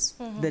roses.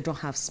 They don't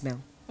have smell.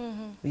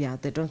 Yeah,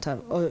 they don't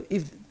have, or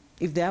if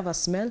they have a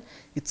smell,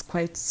 it's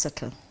quite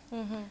subtle.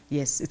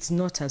 Yes, it's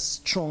not as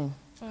strong.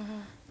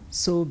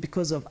 So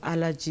because of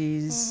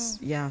allergies,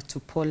 yeah, to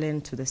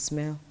pollen, to the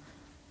smell,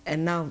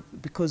 and now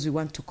because we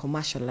want to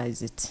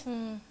commercialize it,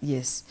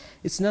 yes,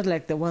 it's not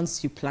like the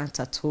ones you plant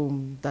at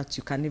home that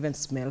you can even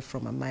smell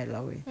from a mile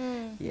away.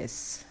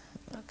 Yes.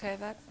 Okay,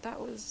 that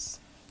was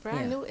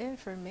brand new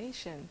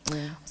information.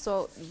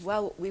 So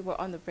while we were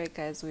on the break,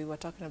 guys, we were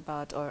talking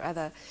about, or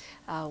rather,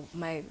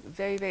 my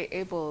very, very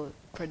able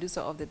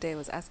producer of the day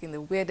was asking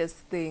the weirdest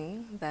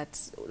thing,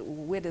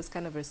 weirdest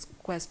kind of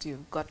request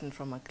you've gotten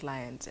from a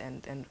client,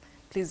 and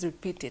please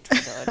repeat it for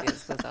the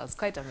audience because I was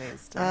quite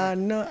amazed.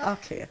 No,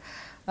 okay.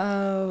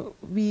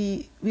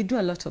 We do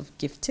a lot of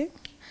gifting,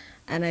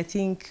 and I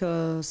think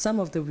some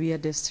of the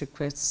weirdest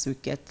requests we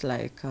get,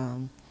 like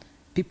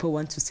people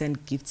want to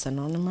send gifts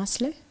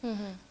anonymously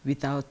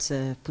without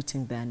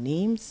putting their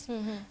names,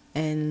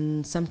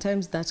 and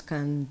sometimes that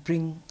can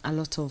bring a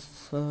lot of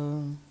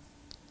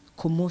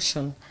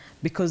commotion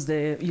because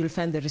you'll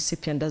find the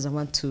recipient doesn't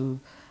want to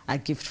a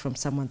gift from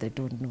someone they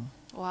don't know.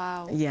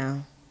 Wow. Yeah.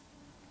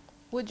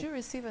 Would you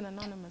receive an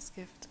anonymous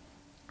gift?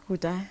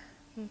 Would I?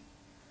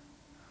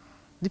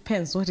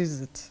 Depends, what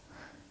is it?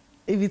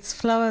 If it's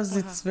flowers,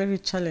 it's very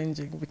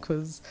challenging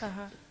because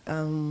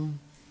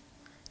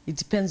it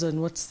depends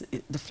on what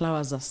the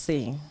flowers are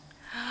saying.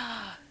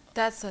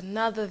 That's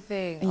another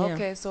thing. Yeah.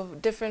 Okay, so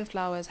different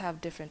flowers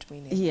have different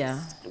meanings. Yeah.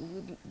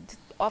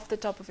 Off the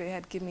top of your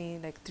head, give me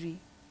like 3.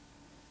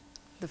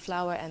 The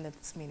flower and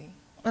its meaning.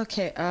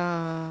 Okay,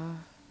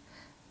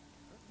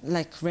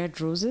 like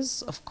red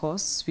roses, of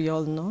course, we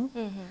all know.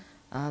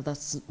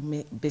 That's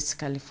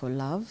basically for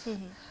love.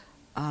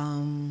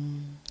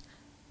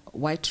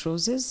 White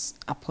roses,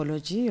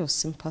 apology or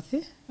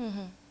sympathy.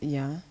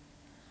 Yeah.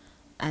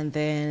 And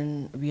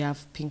then we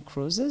have pink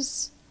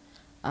roses.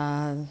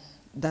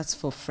 That's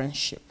for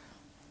friendship.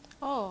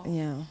 Oh.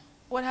 Yeah.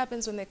 What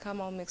happens when they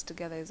come all mixed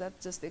together? Is that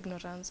just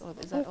ignorance, or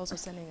is that also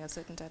sending a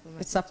certain type of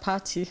message? It's a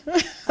party.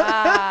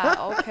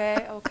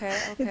 Okay.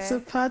 It's a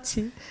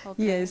party.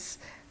 Okay. Yes.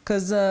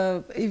 Because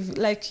if,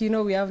 like, you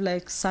know, we have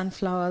like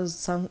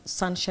sunflowers,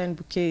 sunshine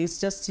bouquet. It's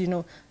just, you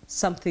know,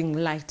 something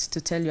light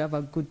to tell you have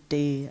a good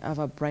day, have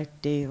a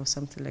bright day or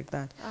something like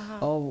that.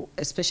 Or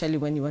especially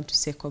when you want to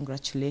say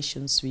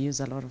congratulations, we use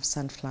a lot of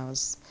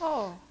sunflowers.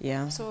 Oh.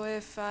 Yeah. So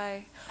if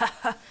I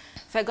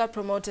got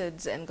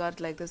promoted and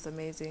got like this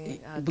amazing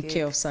bouquet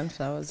gig, of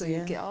sunflowers, so yeah.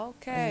 you get,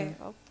 okay.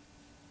 Oh,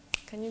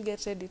 can you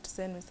get ready to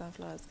send me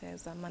sunflowers,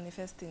 guys? I'm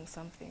manifesting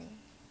something.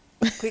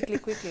 quickly,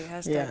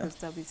 hashtag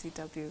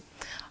WCW.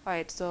 All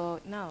right,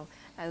 so now,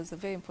 as a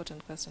very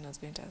important question I was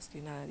going to ask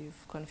you now,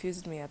 you've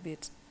confused me a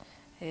bit.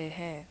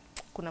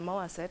 Kuna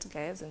maua set,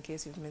 guys, in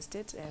case you've missed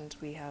it, and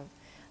we have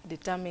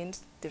determined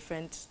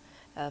different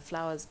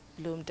flowers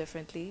bloom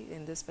differently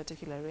in this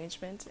particular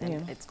arrangement,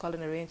 and it's called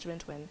an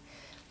arrangement when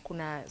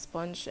kuna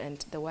sponge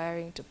and the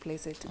wiring to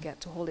place it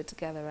to hold it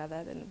together,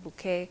 rather than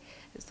bouquet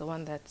is the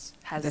one that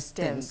has the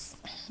stems.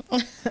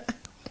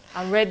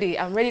 I'm ready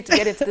to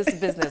get into this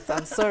business.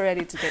 I'm so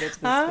ready to get into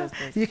this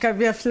business. You can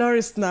be a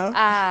florist now.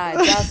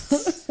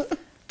 Just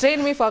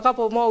train me for a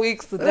couple more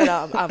weeks, then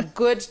I'm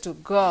good to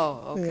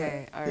go.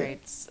 Okay, all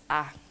right.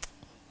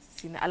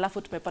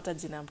 Alafu tumepata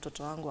jina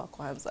mtoto wangu wa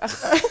kwanza.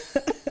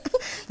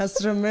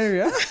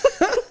 Astromeria.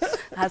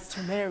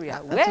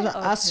 Astromeria.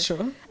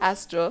 Astro.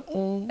 Astro.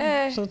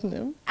 Short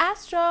name.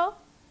 Astro.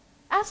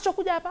 Astro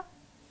kuja hapa.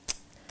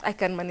 I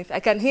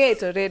can hear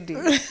it already.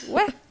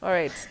 Well, all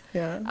right.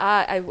 Yeah.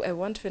 I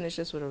want to finish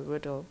this with a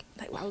riddle.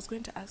 I was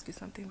going to ask you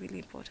something really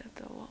important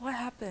though. What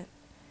happened?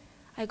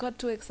 I got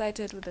too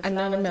excited with the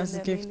anonymous flowers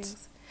and their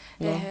meanings.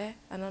 No.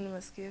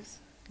 Anonymous gifts.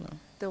 No.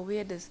 The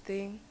weirdest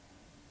thing.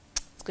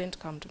 It's going to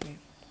come to me.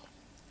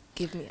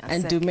 Give me a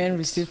And second. do men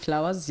receive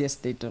flowers? Yes,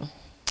 they do.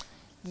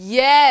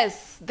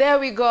 Yes, there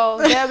we go.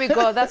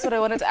 That's what I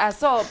wanted to ask.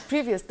 So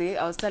previously,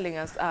 I was telling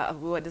us,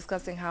 we were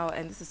discussing how,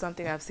 and this is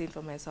something I've seen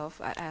for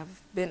myself. I have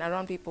been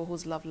around people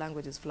whose love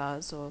language is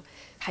flowers. So,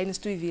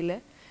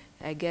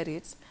 I get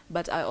it,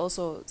 but I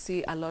also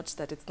see a lot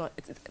that it's not,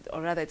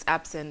 or rather, it's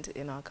absent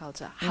in our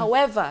culture.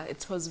 However,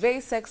 it was very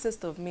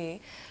sexist of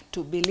me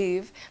to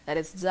believe that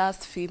it's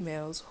just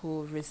females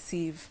who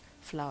receive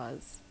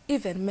flowers.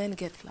 Even men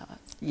get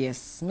flowers.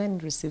 Yes, men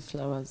receive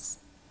flowers.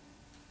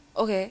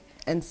 Okay.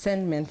 And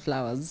send men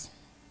flowers.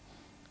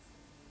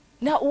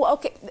 Now,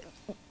 okay,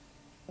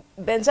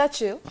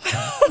 Benjachu,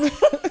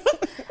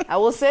 I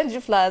will send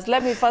you flowers.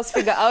 Let me first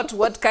figure out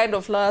what kind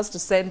of flowers to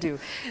send you.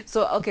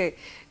 So, okay,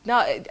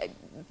 now,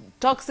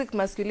 toxic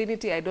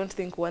masculinity, I don't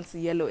think wants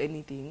yellow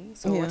anything.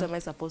 So what am I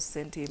supposed to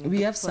send him?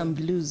 We have some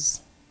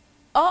blues.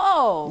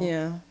 Oh!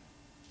 Yeah.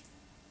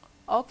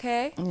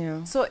 Okay.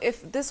 Yeah. So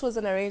if this was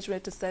an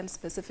arrangement to send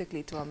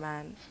specifically to a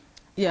man,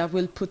 yeah,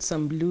 we'll put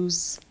some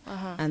blues,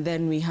 and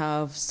then we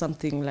have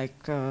something like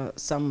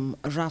some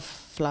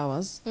rough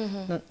flowers.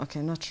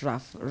 Not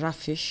rough,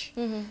 roughish.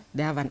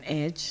 They have an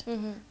edge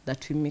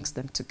that we mix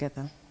them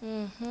together.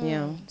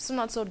 Yeah. So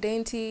not so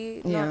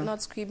dainty,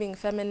 not screaming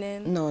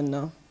feminine.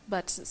 No.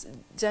 But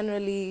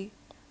generally,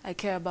 I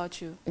care about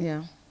you.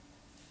 Yeah.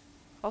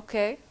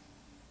 Okay.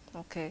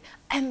 Okay.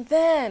 And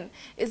then,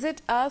 is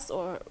it us,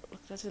 or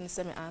let me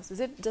say us, is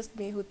it just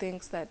me who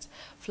thinks that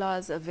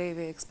flowers are very,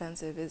 very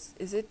expensive?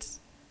 Is it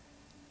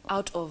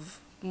out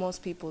of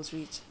most people's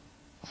reach?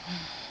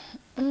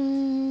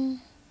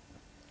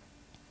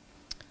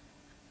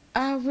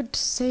 I would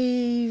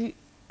say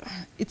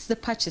it's the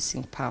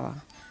purchasing power.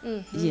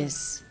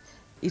 Yes.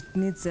 It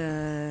needs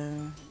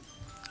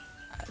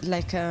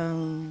like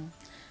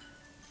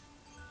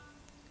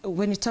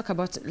when you talk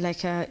about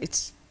like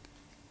it's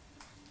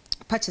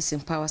purchasing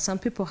power. Some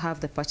people have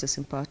the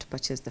purchasing power to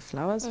purchase the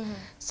flowers.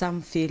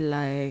 Some feel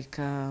like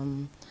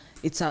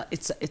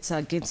it's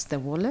against the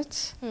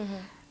wallet.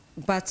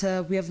 But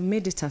we have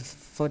made it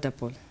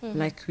affordable.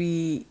 Like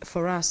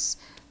for us,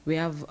 we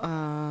have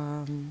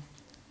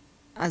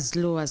as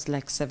low as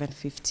like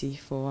 $7.50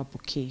 for a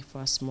bouquet,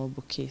 for a small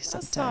bouquet.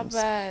 Sometimes. That's not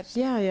bad.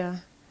 Yeah.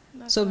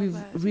 So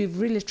we've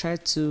really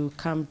tried to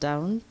calm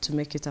down to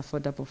make it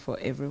affordable for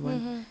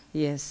everyone.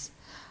 Yes,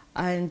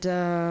 and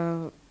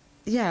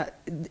yeah,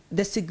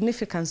 the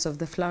significance of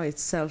the flower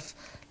itself.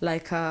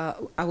 Like I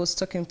was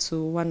talking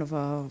to one of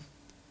our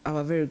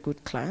very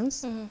good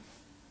clients,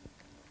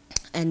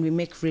 and we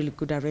make really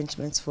good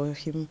arrangements for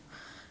him.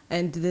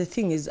 And the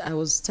thing is, I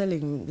was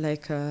telling him,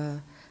 like,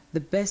 the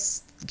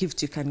best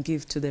gift you can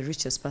give to the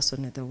richest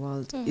person in the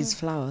world is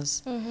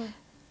flowers.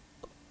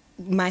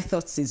 My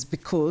thoughts is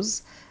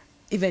because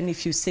even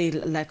if you say,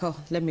 like, oh,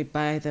 let me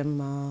buy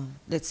them,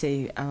 let's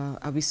say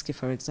a whiskey,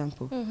 for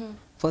example,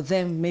 for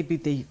them,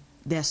 maybe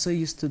they are so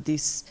used to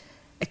this,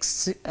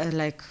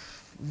 like,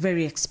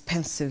 very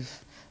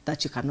expensive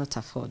that you cannot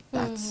afford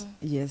that.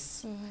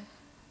 Yes.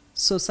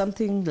 So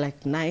something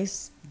like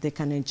nice, they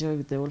can enjoy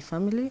with the whole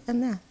family,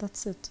 and yeah,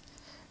 that's it.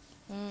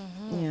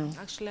 Yeah.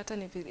 Actually, hata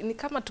ni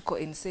kama tuko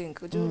in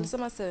sync. Ujua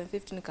ulisema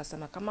 750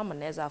 nikasema kama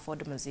mnaweza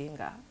afford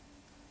mzinga.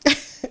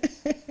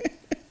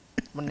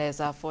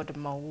 Mnaweza afford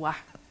maua.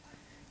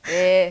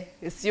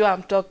 It's you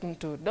I'm talking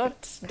to.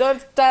 Don't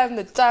turn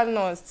the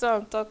channel. It's you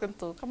I'm talking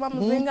to. Kama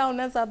mzinga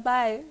unaweza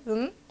buy.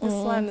 This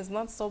one is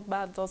not so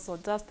bad also.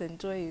 Just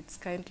enjoy it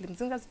kindly.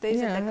 Mzinga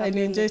station. Yeah, and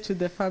enjoy it with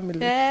the family.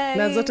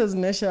 Na zote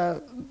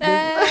zinaisha.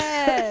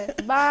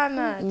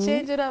 Bana,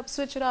 change it up,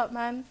 switch it up,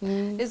 man.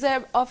 Is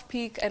there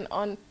off-peak and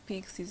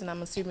on-peak season?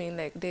 I'm assuming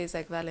like days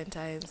like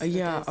Valentine's.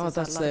 Yeah, oh,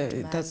 that's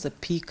the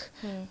peak.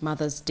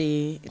 Mother's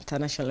Day,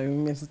 International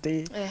Women's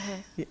Day.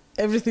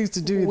 Everything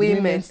to do with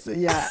women.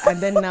 Yeah,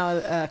 and then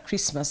now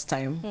Christmas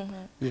time.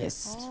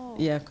 Yes. Oh.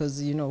 Yeah,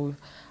 because, you know,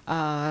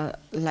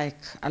 like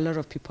a lot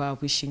of people are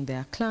wishing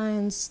their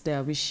clients, they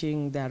are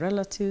wishing their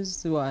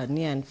relatives who are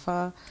near and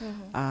far,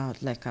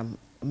 like a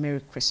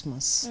Merry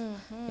Christmas.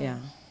 Yeah.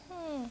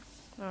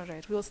 All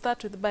right, we'll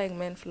start with buying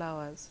men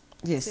flowers.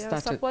 Yes, so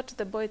support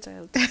the boy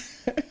child.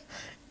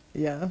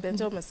 Yeah.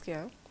 Benja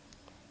umesikia?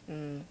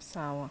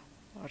 Sawa.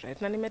 All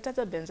right. Na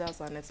nimetaja Benja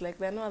sana. It's like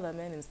there are no other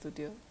men in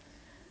studio.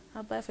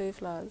 I'll buy for you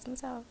flowers.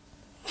 Sawa.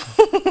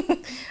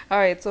 All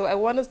right, so I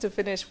want us to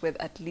finish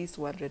with at least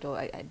one riddle.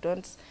 I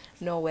don't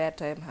know where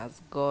time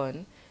has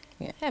gone.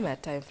 Yeah. Hey, my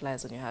time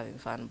flies when you're having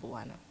fun,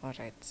 Buwana. All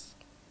right.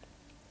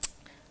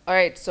 All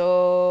right,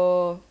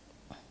 so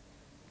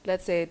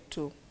let's say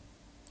 2.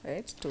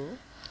 Right, 2.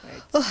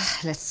 Right. Oh,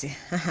 let's see.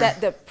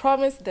 The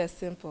promise, they're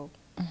simple.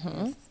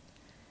 Yes.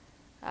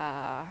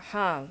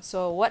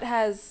 So what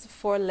has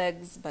 4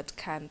 legs but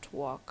can't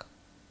walk?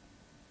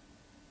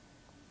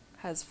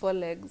 Has 4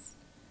 legs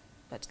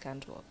but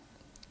can't walk.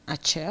 A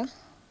chair?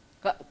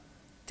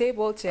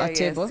 Table, chair, yes,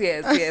 table?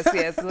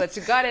 yes. But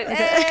you got it.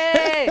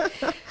 Hey!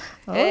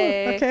 Oh,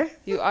 hey! okay.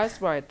 You are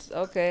smart.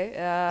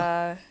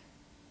 Okay.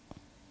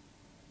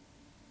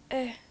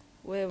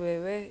 We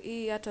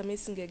hii hata mimi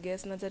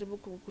singeguess, najaribu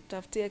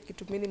kutafutia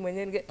kitu mimi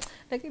mwenyewe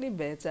lakini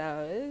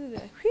better.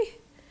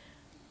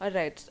 All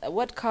right,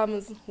 what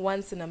comes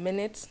once in a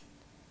minute,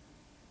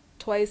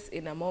 twice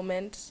in a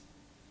moment,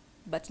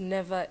 but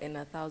never in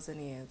 1,000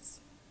 years?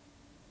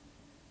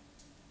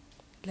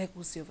 Like,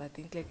 who's you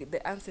overthink? Like,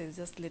 the answer is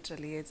just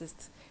literally, it's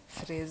just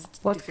phrased.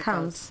 What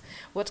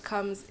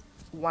comes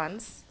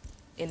once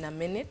in a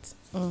minute,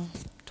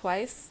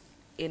 twice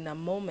in a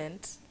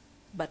moment,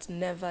 but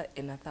never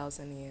in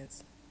 1,000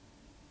 years?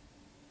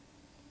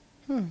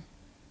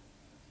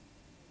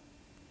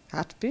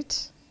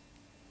 Heartbeat?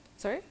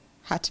 Sorry?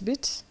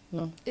 Heartbeat?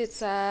 No.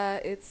 It's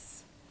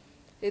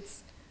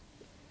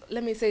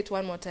let me say it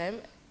one more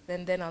time,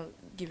 then I'll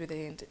give you the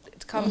hint.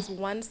 It comes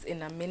once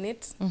in a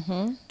minute,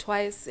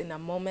 twice in a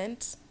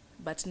moment,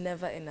 but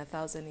never in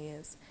 1,000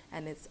 years.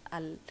 And it's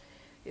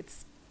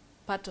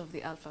part of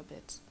the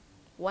alphabet.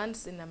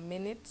 Once in a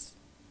minute,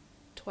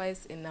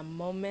 twice in a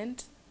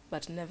moment,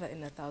 but never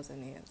in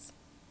 1,000 years.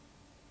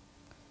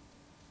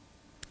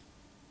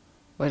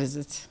 What is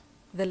it?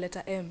 The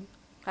letter M.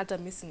 Hata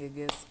missing a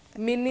guess.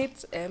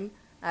 Minute,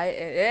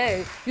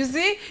 M-I-N. You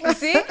see?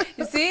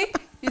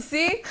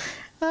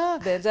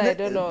 Benja, I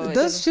don't know.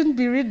 Those shouldn't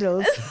be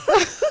riddles.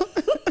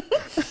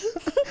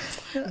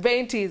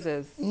 Brain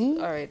teasers. All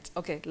right.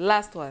 Okay,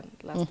 last one.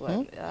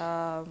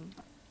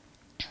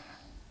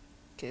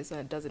 Okay, so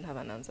it doesn't have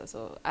an answer.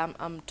 So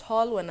I'm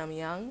tall when I'm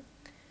young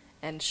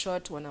and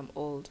short when I'm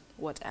old.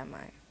 What am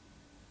I?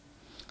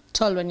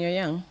 Tall when you're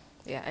young?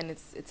 Yeah, and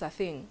it's a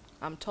thing.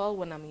 I'm tall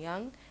when I'm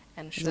young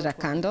and short. Is it a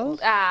candle?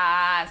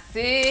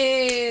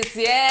 Sis,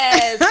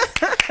 yes.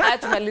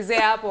 Tumalize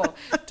hapo.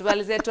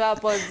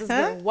 This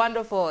is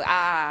wonderful.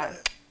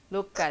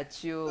 Look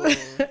at you.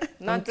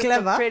 Not just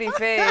clever. A pretty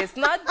face.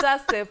 Not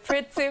just a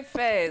pretty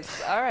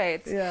face. All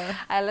right. Yeah.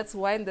 Let's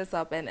wind this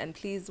up and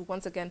please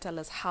once again tell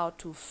us how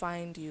to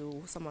find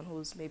you, someone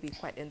who's maybe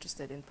quite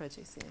interested in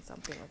purchasing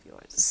something of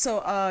yours.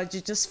 So you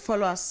just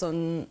follow us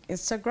on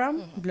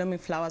Instagram, Blooming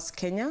Flowers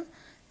Kenya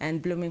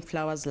and Blooming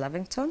Flowers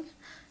Lavington,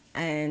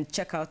 and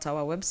check out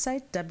our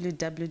website,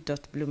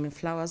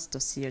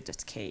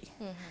 www.bloomingflowers.co.ke.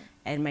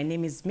 And my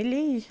name is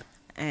Millie,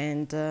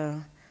 and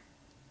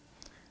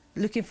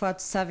looking forward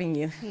to serving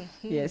you.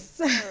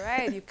 Yes. All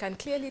right. You can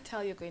clearly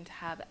tell you're going to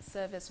have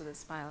service with a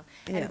smile.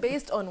 Yeah. And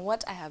based on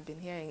what I have been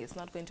hearing, it's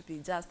not going to be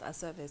just a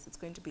service. It's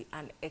going to be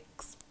an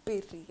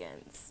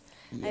experience.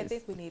 Yes. I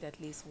think we need at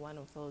least one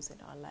of those in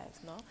our lives,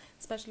 no?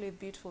 Especially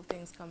beautiful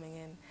things coming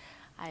in.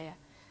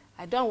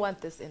 I don't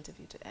want this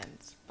interview to end,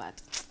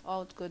 but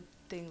all good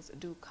things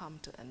do come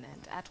to an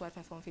end. At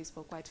Y254 on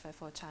Facebook,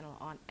 Y254 channel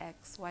on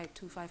X,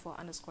 Y254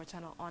 _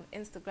 channel on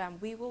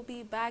Instagram. We will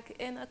be back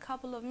in a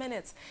couple of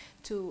minutes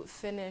to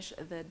finish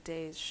the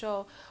day's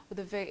show with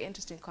a very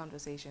interesting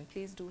conversation.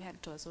 Please do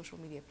head to our social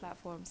media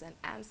platforms and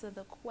answer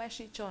the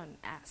question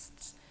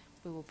asked.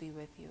 We will be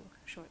with you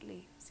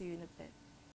shortly. See you in a bit.